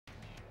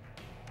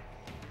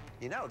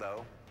You know,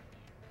 though,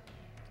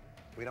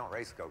 we don't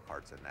race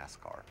go-karts at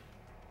NASCAR.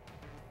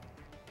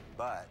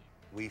 But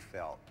we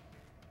felt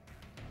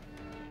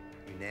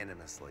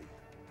unanimously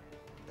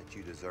that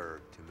you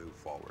deserve to move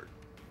forward.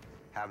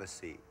 Have a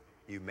seat.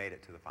 You made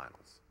it to the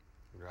finals.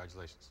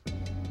 Congratulations.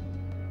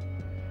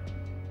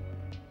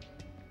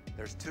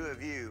 There's two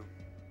of you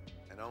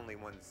and only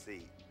one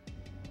seat.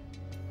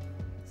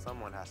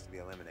 Someone has to be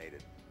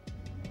eliminated.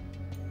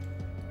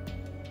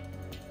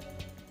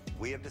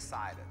 We have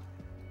decided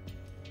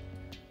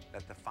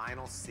that the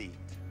final seat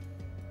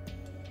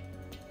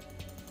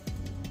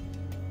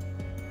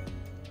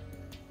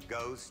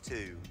goes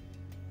to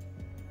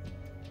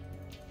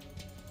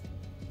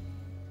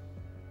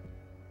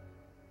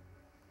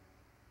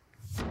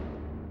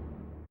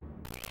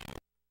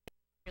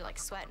You're like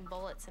sweating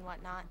bullets and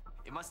whatnot.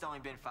 It must have only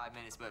been 5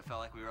 minutes, but it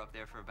felt like we were up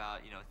there for about,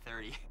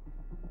 30.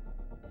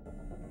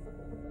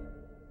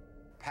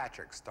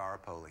 Patrick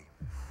Staropoli.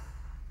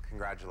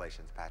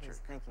 Congratulations, Patrick.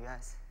 Thank you,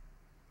 guys.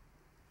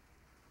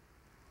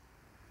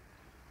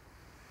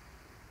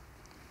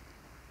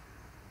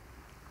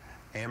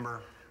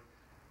 Amber,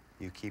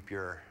 you keep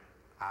your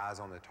eyes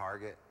on the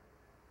target,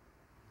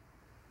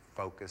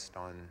 focused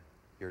on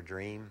your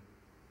dream.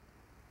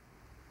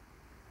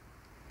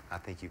 I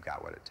think you've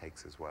got what it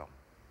takes as well.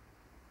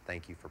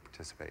 Thank you for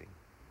participating.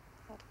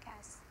 Thank you,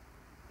 guys.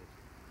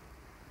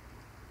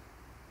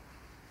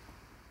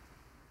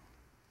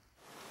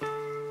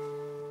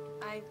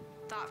 I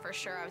thought for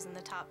sure I was in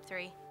the top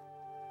 3.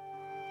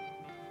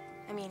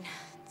 I mean,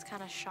 it's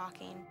kind of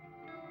shocking.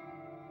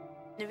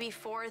 To be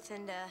 4th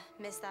and to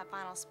miss that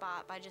final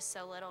spot by just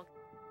so little.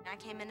 I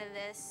came into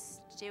this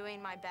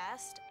doing my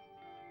best.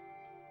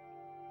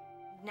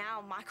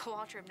 Now Michael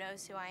Waltrip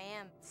knows who I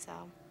am, so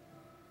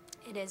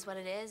it is what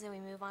it is, and we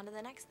move on to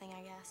the next thing,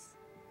 I guess.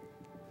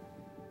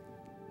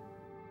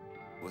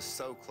 It was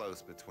so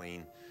close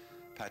between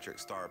Patrick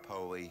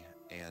Staropoli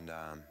and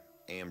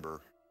Amber.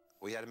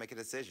 We had to make a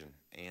decision,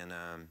 and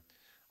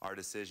our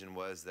decision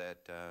was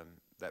that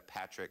that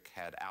Patrick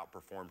had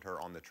outperformed her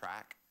on the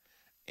track,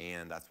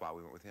 and that's why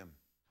we went with him.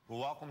 Well,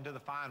 welcome to the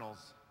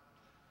finals.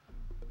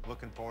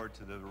 Looking forward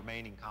to the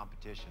remaining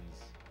competitions.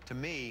 To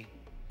me,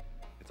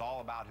 it's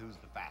all about who's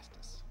the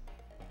fastest.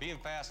 Being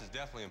fast is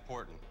definitely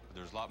important, but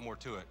there's a lot more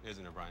to it,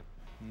 isn't it, Brian?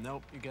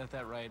 Nope, you got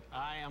that right.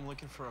 I am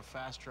looking for a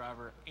fast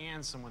driver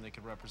and someone that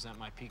could represent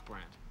my Peak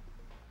brand.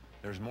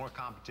 There's more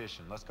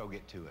competition. Let's go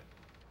get to it.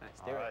 Let's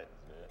do it.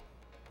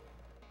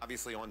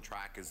 Obviously, on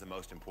track is the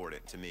most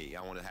important to me.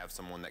 I want to have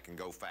someone that can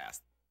go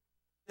fast.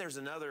 There's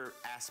another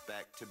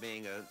aspect to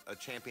being a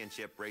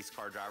championship race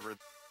car driver,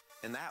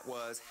 and that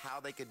was how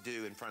they could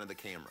do in front of the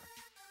camera.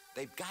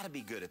 They've got to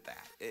be good at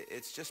that.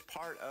 It's just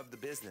part of the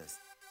business.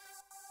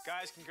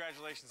 Guys,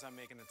 congratulations on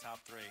making the top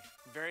 3.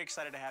 I'm very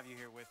excited to have you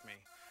here with me.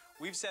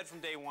 We've said from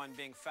day one,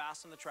 being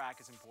fast on the track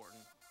is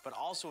important, but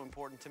also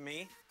important to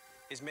me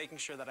is making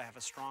sure that I have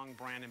a strong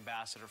brand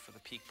ambassador for the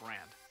Peak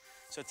brand.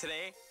 So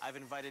today, I've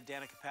invited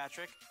Danica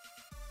Patrick,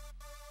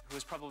 who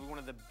is probably one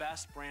of the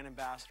best brand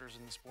ambassadors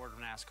in the sport of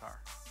NASCAR.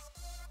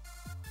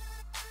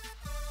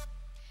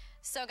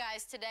 So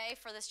guys, today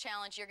for this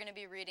challenge, you're gonna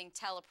be reading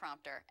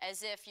teleprompter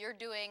as if you're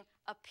doing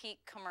a Peak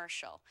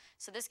commercial.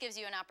 So this gives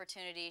you an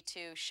opportunity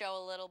to show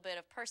a little bit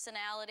of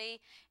personality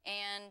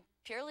and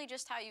purely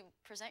just how you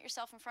present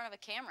yourself in front of a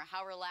camera,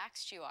 how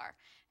relaxed you are.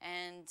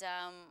 And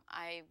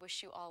I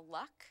wish you all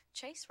luck.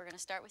 Chase, we're gonna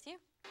start with you.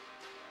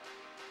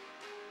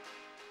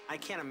 I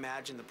can't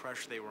imagine the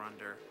pressure they were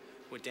under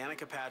with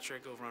Danica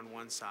Patrick over on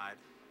one side,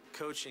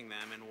 coaching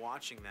them and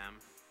watching them,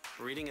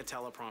 reading a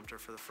teleprompter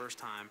for the first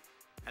time,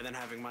 and then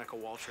having Michael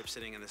Waltrip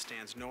sitting in the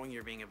stands, knowing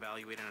you're being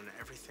evaluated on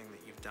everything that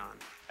you've done.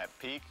 At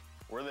Peak,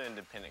 we're the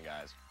independent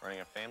guys,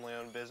 running a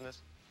family-owned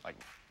business like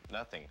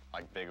nothing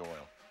like Big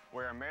Oil.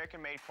 Where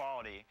American-made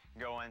quality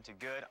go into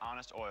good,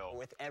 honest oil.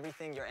 With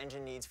everything your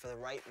engine needs for the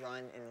right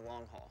run in the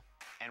long haul.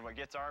 And what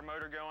gets our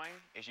motor going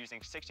is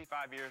using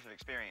 65 years of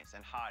experience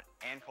in hot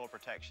and cold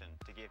protection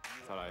to give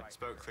you. I thought I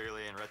spoke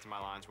clearly and read through my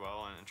lines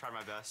well and tried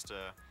my best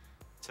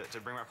to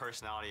bring my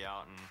personality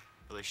out and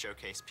really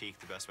showcase Peak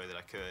the best way that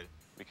I could.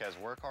 Because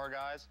we're car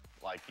guys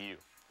like you.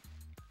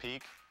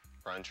 Peak,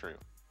 run true.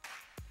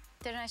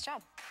 Did a nice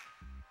job.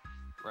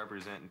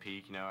 Representing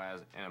Peak,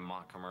 as in a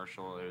mock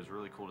commercial, it was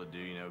really cool to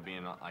do,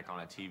 being like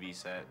on a TV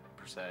set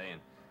per se,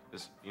 and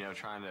just,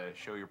 trying to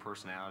show your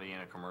personality in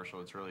a commercial.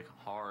 It's really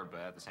hard,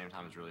 but at the same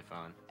time, it's really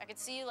fun. I could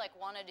see you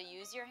wanted to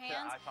use your hands,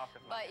 Yeah, I talked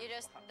with my but you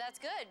just, that's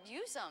good,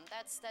 use them.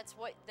 That's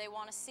what they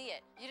want to see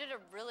it. You did a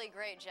really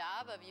great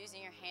job of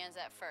using your hands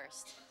at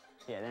first.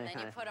 Yeah, and then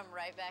you put them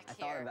right back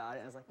here. I thought about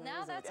it, I was like,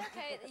 no, that's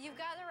okay. You've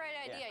got the right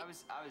idea. Yeah.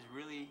 I was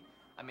really,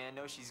 I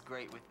know she's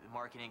great with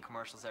marketing,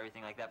 commercials,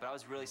 everything like that, but I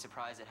was really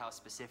surprised at how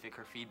specific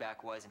her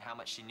feedback was and how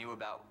much she knew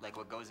about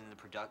what goes into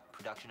the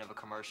production of a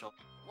commercial.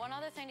 One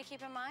other thing to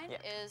keep in mind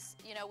is,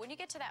 when you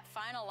get to that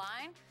final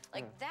line,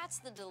 that's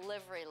the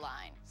delivery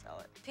line. Sell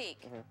it.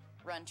 Peak,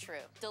 run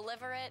true.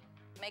 Deliver it,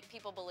 make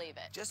people believe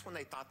it. Just when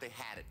they thought they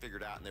had it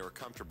figured out and they were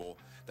comfortable,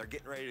 they're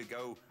getting ready to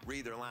go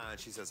read their line.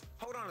 She says,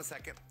 hold on a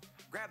second,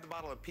 grab the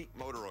bottle of Peak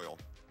motor oil.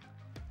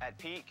 At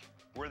Peak,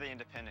 we're the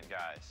independent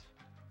guys,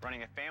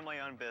 running a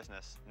family-owned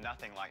business,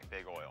 nothing like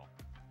big oil.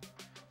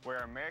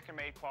 Where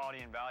American-made quality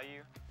and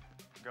value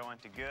go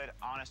into good,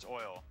 honest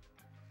oil.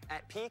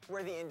 At Peak,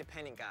 we're the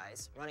independent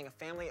guys, running a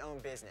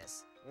family-owned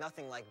business,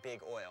 nothing like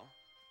big oil.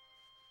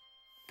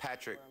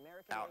 Patrick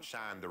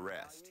outshined the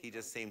rest. He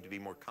just seemed to be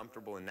more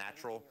comfortable and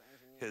natural.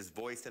 His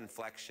voice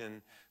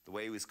inflection, the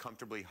way he was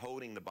comfortably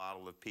holding the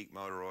bottle of Peak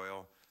motor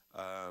oil,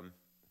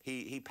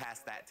 he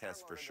passed that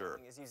test for sure.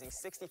 Is using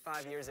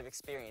 65 years of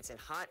experience in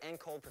hot and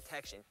cold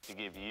protection. To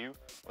give you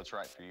what's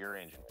right for your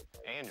engine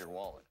and your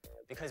wallet.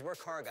 Because we're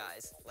car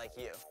guys like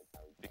you.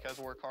 Because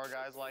we're car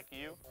guys like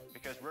you.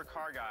 Because we're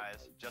car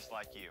guys just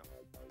like you.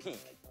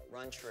 Peak,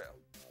 run true.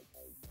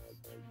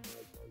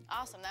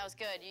 Awesome, that was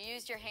good. You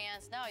used your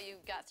hands. No, you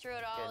got through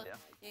it all. Good deal.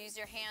 You used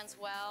your hands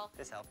well.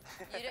 This helped.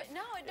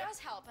 No, it does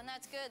help, and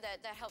that's good.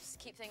 That helps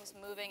keep things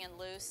moving and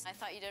loose. I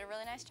thought you did a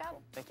really nice job.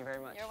 Thank you very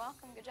much. You're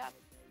welcome. Good job.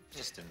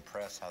 Just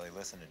impressed how they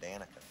listen to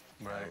Danica.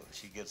 Right. You know,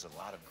 she gives a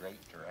lot of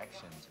great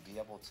direction to be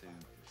able to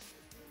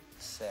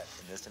set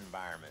in this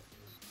environment,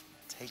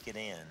 take it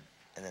in,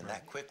 and then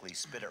that quickly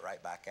spit it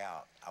right back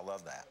out. I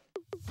love that.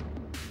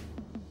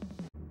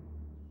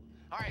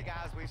 All right,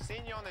 guys, we've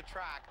seen you on the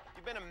track.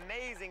 You've been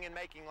amazing in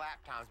making lap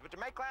times, but to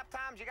make lap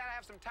times, you gotta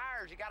have some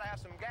tires, you gotta have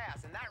some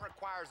gas, and that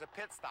requires a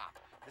pit stop.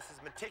 This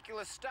is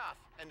meticulous stuff,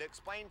 and to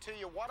explain to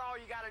you what all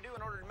you gotta do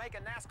in order to make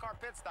a NASCAR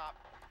pit stop,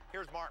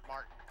 here's Mark.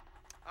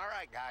 All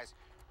right, guys,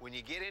 when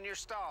you get in your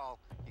stall,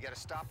 you gotta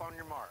stop on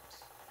your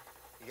marks.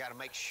 You gotta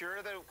make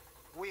sure the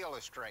wheel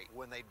is straight.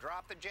 When they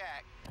drop the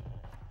jack,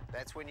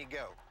 that's when you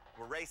go.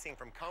 We're racing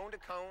from cone to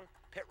cone.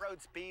 Pit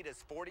road speed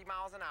is 40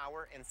 miles an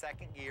hour in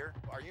second gear.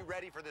 Are you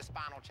ready for this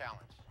final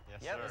challenge?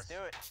 Yes, Yep, sir. let's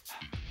do it.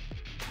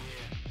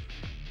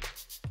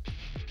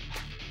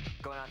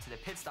 Going out to the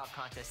pit stop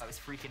contest, I was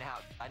freaking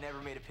out. I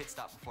never made a pit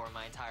stop before in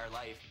my entire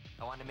life.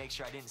 I wanted to make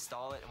sure I didn't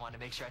stall it. I wanted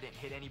to make sure I didn't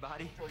hit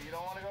anybody. So you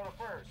don't want to go to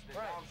first. The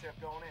downshift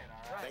going in,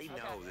 all right? They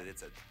know that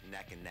it's a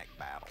neck-and-neck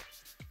battle.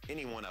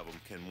 Any one of them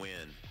can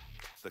win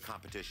the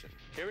competition.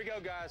 Here we go,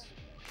 guys.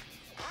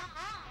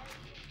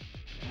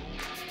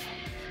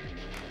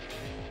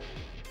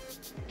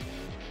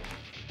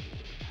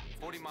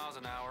 40 miles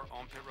an hour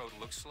on pit road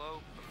looks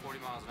slow, but 40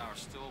 miles an hour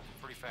is still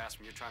pretty fast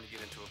when you're trying to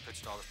get into a pit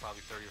stall that's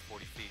probably 30 or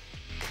 40 feet.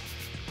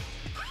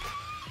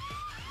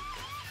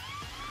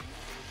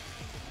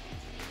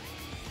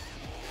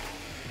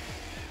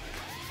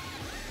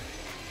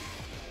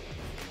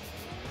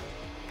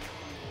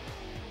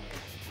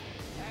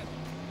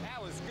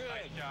 That was good.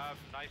 Nice job,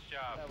 nice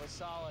job. That was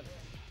solid.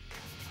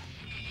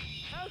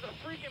 That was a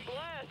freaking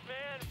blast,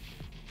 man.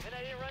 And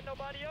I didn't run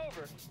nobody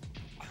over.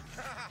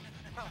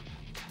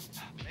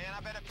 Man,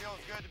 I bet it feels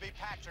good to be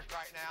Patrick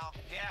right now.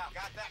 Yeah.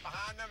 Got that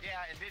behind them?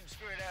 Yeah, and didn't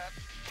screw it up.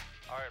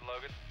 All right,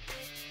 Logan,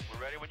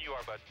 we're ready when you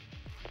are, bud.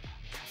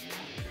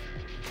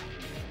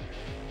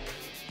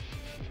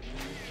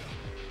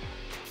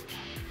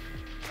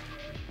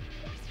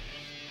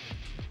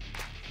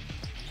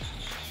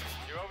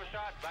 You're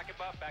overshot. Back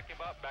him up, back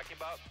him up, back him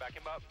up, back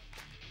him up.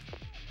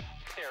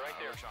 There, right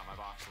there. I overshot my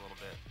box a little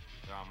bit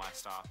there on my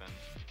stop and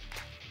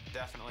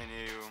definitely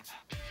knew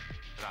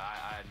that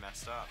I had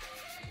messed up.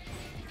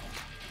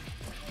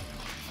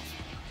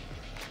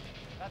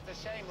 That's a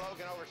shame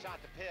Logan overshot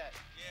the pit.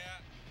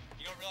 Yeah,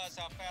 you don't realize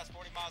how fast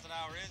 40 miles an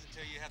hour is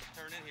until you have to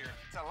turn in here.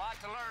 It's a lot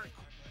to learn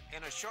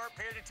in a short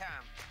period of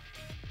time.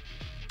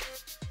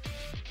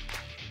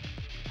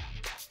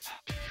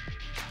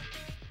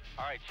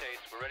 All right, Chase,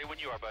 we're ready when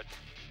you are, bud.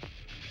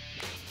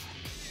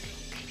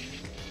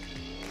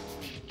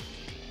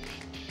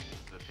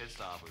 The pit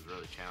stop was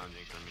really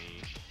challenging for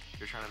me.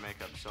 You're trying to make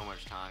up so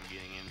much time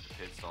getting into the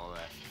pit stall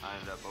that I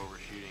ended up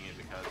overshooting it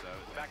because of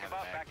it. Back him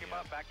up, back him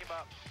up, back him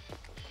up.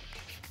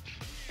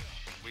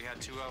 We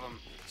had two of them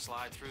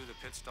slide through the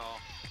pit stall.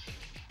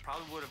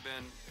 Probably would have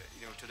been,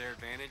 to their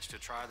advantage to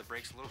try the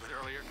brakes a little bit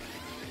earlier.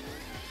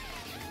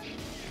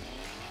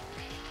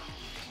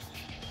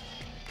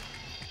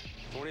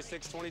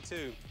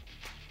 26-22.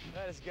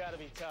 That has got to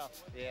be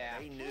tough. Yeah.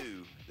 They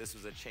knew this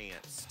was a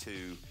chance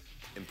to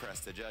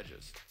impress the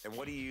judges. And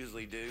what do you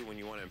usually do when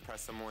you want to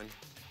impress someone?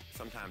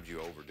 Sometimes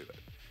you overdo it.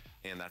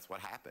 And that's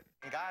what happened.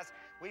 And guys,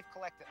 we've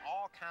collected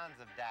all kinds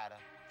of data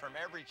from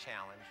every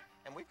challenge,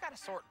 and we've got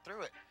to sort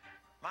through it.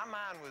 My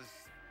mind was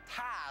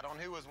tied on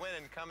who was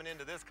winning coming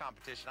into this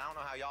competition. I don't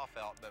know how y'all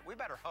felt, but we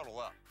better huddle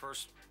up.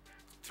 First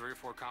 3 or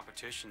 4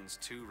 competitions,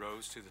 2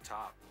 rows to the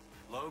top.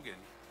 Logan,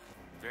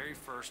 very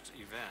first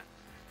event,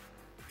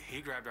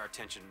 he grabbed our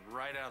attention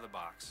right out of the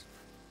box.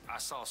 I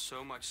saw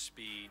so much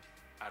speed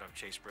out of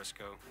Chase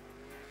Briscoe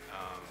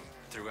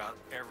throughout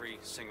every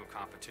single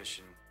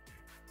competition.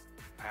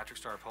 Patrick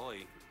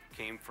Starpoli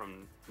came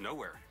from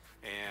nowhere,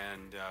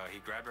 and he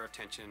grabbed our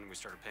attention. We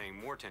started paying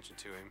more attention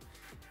to him,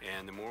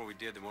 and the more we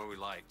did, the more we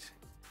liked.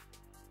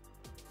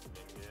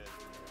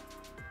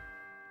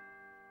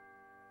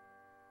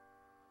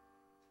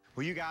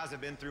 Well, you guys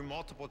have been through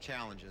multiple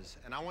challenges,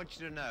 and I want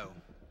you to know,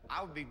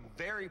 I would be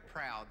very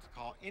proud to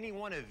call any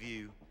one of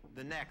you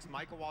the next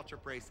Michael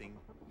Waltrip Racing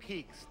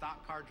Peak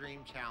Stock Car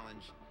Dream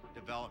Challenge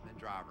development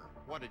driver.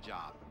 What a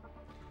job.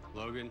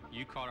 Logan,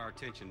 you caught our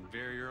attention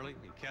very early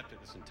and kept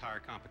it this entire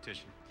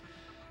competition.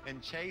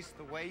 And Chase,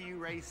 the way you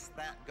raced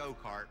that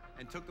go-kart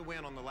and took the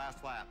win on the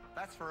last lap,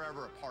 that's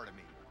forever a part of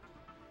me.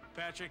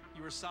 Patrick,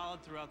 you were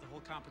solid throughout the whole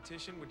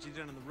competition. What you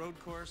did on the road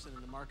course and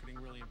in the marketing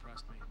really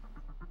impressed me.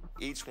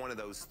 Each one of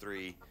those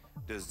three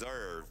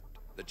deserved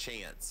the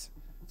chance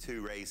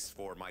to race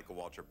for Michael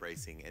Waltrip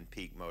Racing and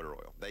Peak Motor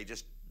Oil. They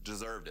just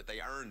deserved it. They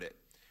earned it.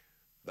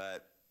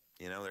 But,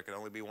 you know, there can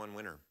only be one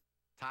winner.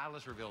 Ty,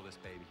 let's reveal this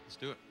baby. Let's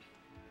do it.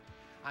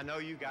 I know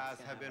you guys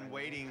have been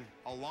waiting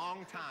a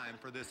long time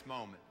for this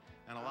moment,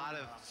 and a lot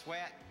of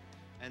sweat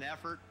and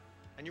effort,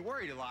 and you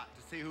worried a lot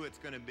to see who it's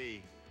going to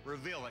be.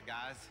 Reveal it,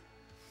 guys.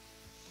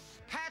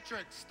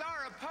 Patrick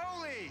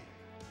Staropoli!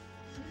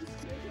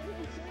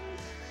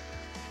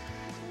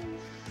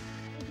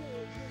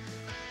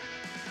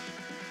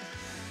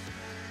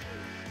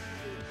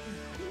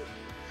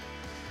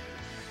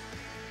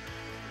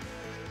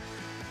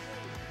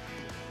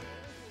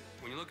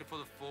 When you're looking for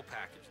the full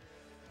package,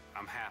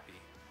 I'm happy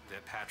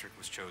that Patrick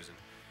was chosen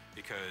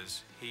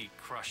because he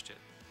crushed it.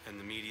 And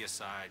the media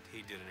side,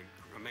 he did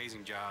an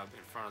amazing job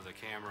in front of the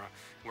camera,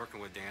 working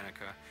with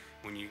Danica.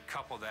 When you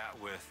couple that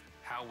with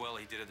how well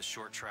he did at the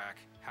short track,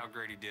 how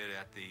great he did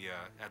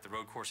at the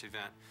road course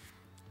event,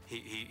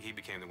 he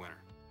became the winner.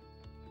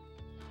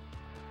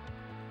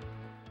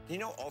 You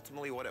know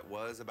ultimately what it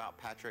was about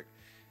Patrick?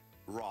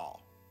 Raw.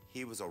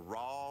 He was a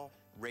raw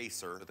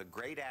racer with a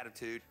great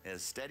attitude and a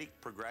steady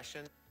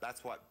progression.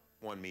 That's what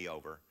won me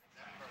over.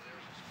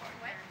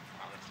 What?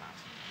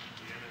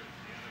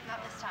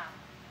 Not this time.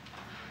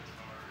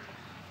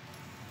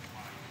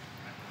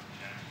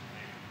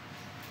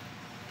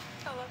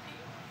 I love you.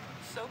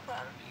 I'm so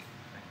proud of you.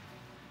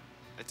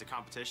 It's a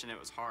competition. It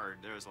was hard.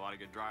 There was a lot of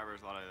good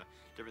drivers, a lot of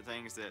different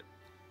things that,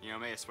 you know,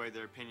 may have swayed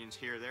their opinions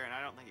here or there, and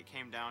I don't think it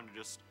came down to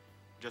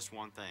just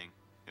one thing.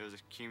 It was a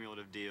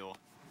cumulative deal.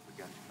 We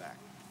got you back.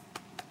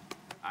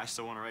 I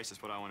still want to race.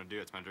 It's what I want to do.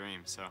 It's my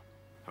dream, so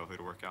hopefully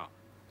it'll work out.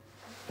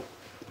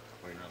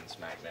 We're on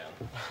SmackDown.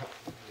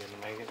 You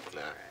didn't make it?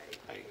 No.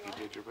 Hey, you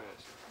did your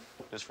best.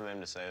 Just for them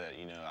to say that,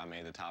 you know, I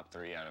made the top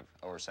 3 out of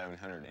over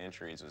 700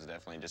 entries was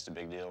definitely just a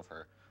big deal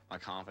for my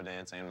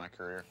confidence and my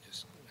career.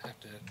 Just have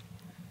to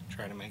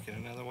try to make it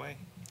another way.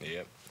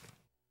 Yep.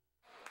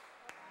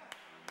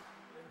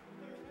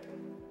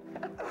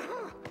 I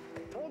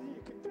told you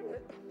you could do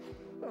it.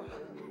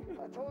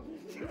 I told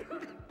you.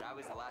 I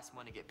was the last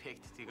one to get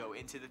picked to go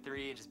into the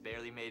 3 and just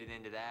barely made it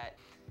into that.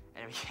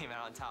 And we came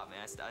out on top,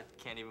 man. I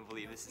can't even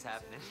believe this is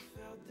happening.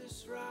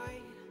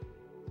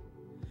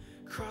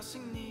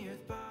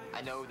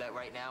 I know that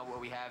right now what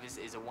we have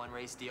is a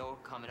one-race deal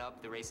coming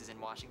up. The race is in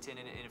Washington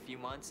in a few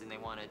months, and they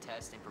want to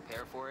test and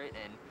prepare for it.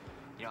 And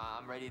you know,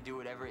 I'm ready to do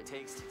whatever it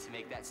takes to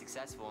make that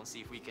successful and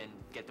see if we can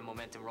get the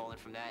momentum rolling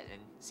from that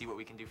and see what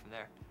we can do from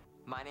there.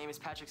 My name is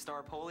Patrick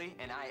Staropoli,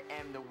 and I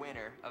am the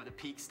winner of the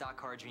Peak Stock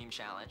Car Dream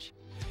Challenge.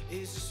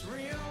 Is this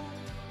real?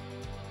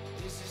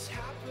 Is this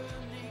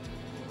happening?